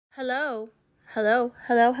Hello, hello,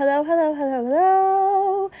 hello, hello, hello, hello,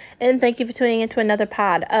 hello, and thank you for tuning into another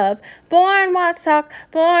pod of Born Watch Talk,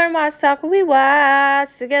 where we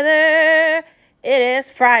watch together. It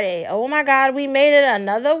is Friday. Oh my God, we made it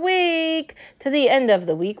another week to the end of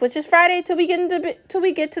the week, which is Friday till we get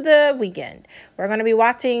to the weekend. We're gonna be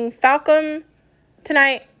watching Falcon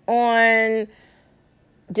tonight on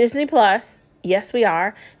Disney Plus. Yes, we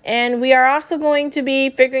are. And we are also going to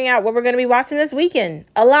be figuring out what we're going to be watching this weekend.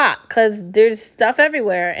 A lot, because there's stuff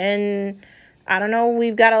everywhere. And I don't know,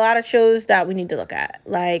 we've got a lot of shows that we need to look at.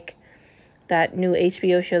 Like that new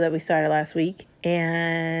HBO show that we started last week.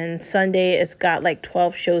 And Sunday, it's got like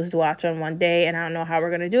 12 shows to watch on one day. And I don't know how we're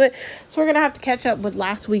going to do it. So we're going to have to catch up with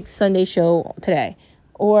last week's Sunday show today.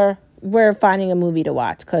 Or we're finding a movie to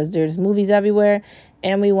watch, because there's movies everywhere.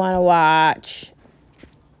 And we want to watch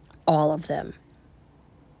all of them,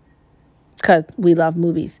 because we love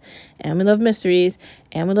movies and we love mysteries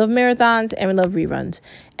and we love marathons and we love reruns,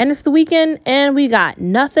 and it's the weekend and we got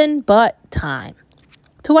nothing but time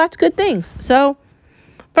to watch good things. So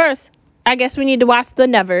first, I guess we need to watch The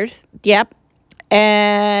Nevers. Yep.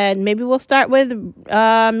 And maybe we'll start with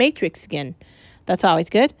Matrix again. That's always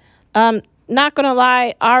good. Not gonna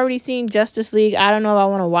lie, I already seen Justice League. I don't know if I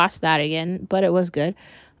want to watch that again, but it was good.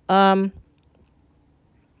 um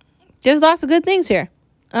there's lots of good things here.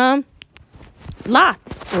 um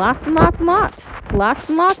Lots and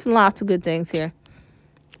lots of good things here.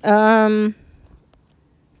 Um,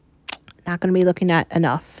 Not gonna be looking at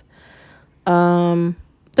enough. Um,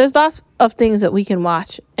 there's lots of things that we can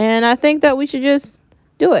watch, and I think that we should just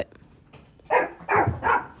do it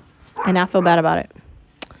and not feel bad about it.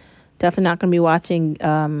 Definitely not gonna be watching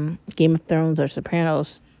Game of Thrones or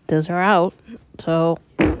Sopranos. Those are out. So,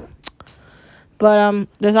 but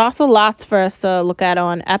there's also lots for us to look at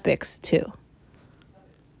on Epics too.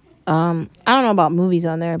 I don't know about movies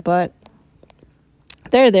on there, but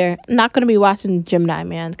they're there. I'm not going to be watching Gemini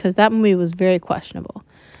Man, because that movie was very questionable.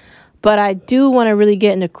 But I do want to really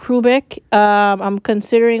get into Kubrick. I'm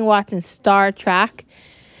considering watching Star Trek,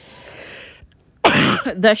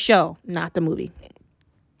 the show, not the movie.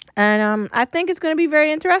 And I think it's going to be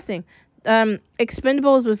very interesting.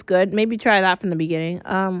 Expendables was good. Maybe try that from the beginning.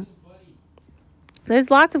 There's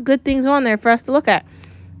lots of good things on there for us to look at.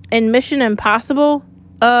 And Mission Impossible,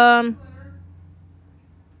 I'm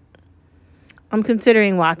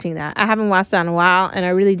considering watching that. I haven't watched that in a while, and I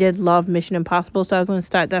really did love Mission Impossible, so I was going to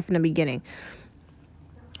start that from the beginning.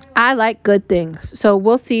 I like good things, so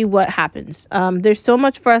we'll see what happens. There's so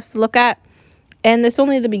much for us to look at, and it's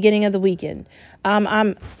only the beginning of the weekend.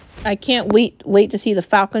 I can't wait to see the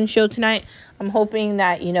Falcon show tonight. I'm hoping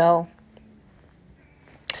that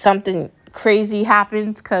something crazy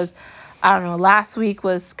happens, because I don't know. Last week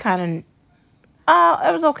was kind of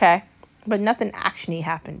it was okay, but nothing actiony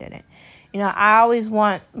happened in it. I always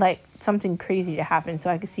want like something crazy to happen so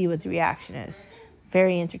I can see what the reaction is.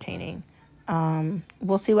 Very entertaining.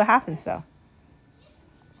 We'll see what happens though.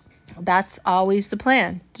 That's always the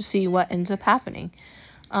plan, to see what ends up happening.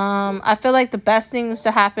 I feel like the best things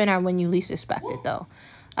to happen are when you least expect it though.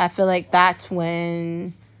 I feel like that's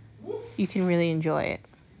when you can really enjoy it.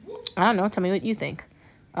 I don't know. Tell me what you think.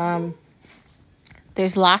 Um,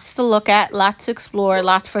 There's lots to look at, lots to explore,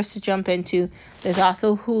 lots for us to jump into. There's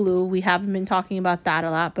also Hulu. We haven't been talking about that a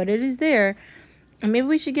lot, but it is there. And maybe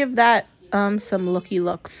we should give that some looks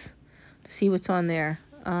to see what's on there.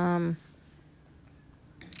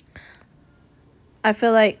 I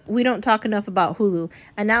feel like we don't talk enough about Hulu.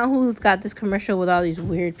 And now Hulu's got this commercial with all these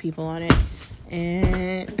weird people on it.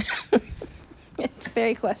 And it's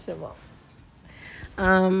very questionable.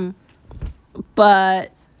 Um,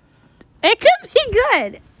 but it could be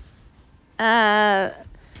good. Uh,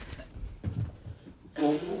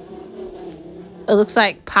 it looks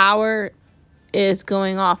like Power is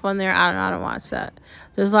going off on there. I don't know. I don't watch that.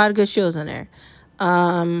 There's a lot of good shows on there.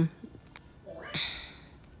 Um,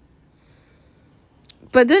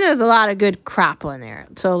 but then there's a lot of good crap on there.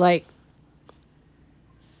 So like,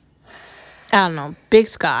 I don't know, Big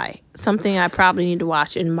Sky, something I probably need to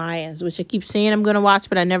watch in Mayans, which I keep saying I'm gonna watch,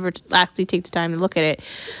 but I never actually take the time to look at it.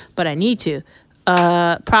 But I need to.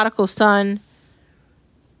 Prodigal Son.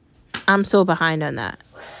 I'm so behind on that.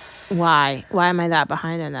 Why? Why am I that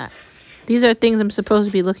behind on that? These are things I'm supposed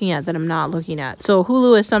to be looking at that I'm not looking at. So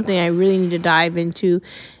Hulu is something I really need to dive into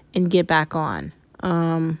and get back on.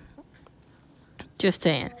 Just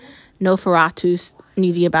saying. No Feratus,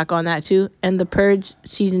 need to get back on that too. And The Purge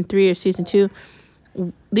season 3 or season 2.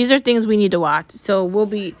 These are things we need to watch. So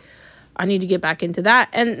I need to get back into that.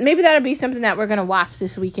 And maybe that'll be something that we're going to watch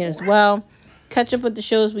this weekend as well. Catch up with the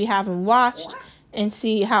shows we haven't watched and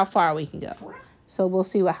see how far we can go. So we'll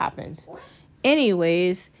see what happens.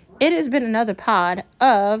 Anyways, it has been another pod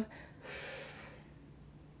of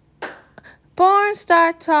Born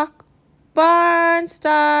Star Talk, Born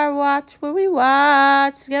Star Watch, where we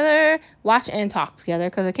watch together, watch and talk together,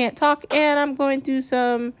 because I can't talk and I'm going through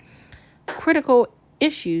some critical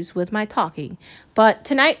issues with my talking. But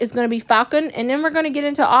tonight is going to be Falcon, and then we're going to get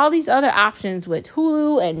into all these other options with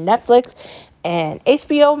Hulu and Netflix and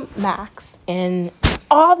HBO Max and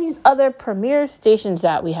all these other premiere stations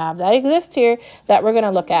that we have that exist here that we're going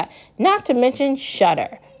to look at. Not to mention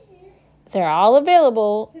Shudder. They're all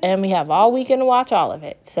available, and we have all weekend to watch all of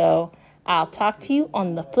it. So I'll talk to you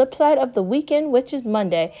on the flip side of the weekend, which is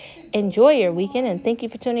Monday. Enjoy your weekend, and thank you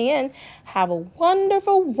for tuning in. Have a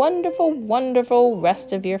wonderful, wonderful, wonderful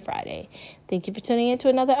rest of your Friday. Thank you for tuning in to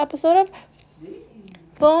another episode of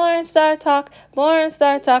Born Star Talk, where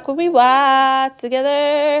we watch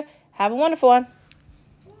together. Have a wonderful one.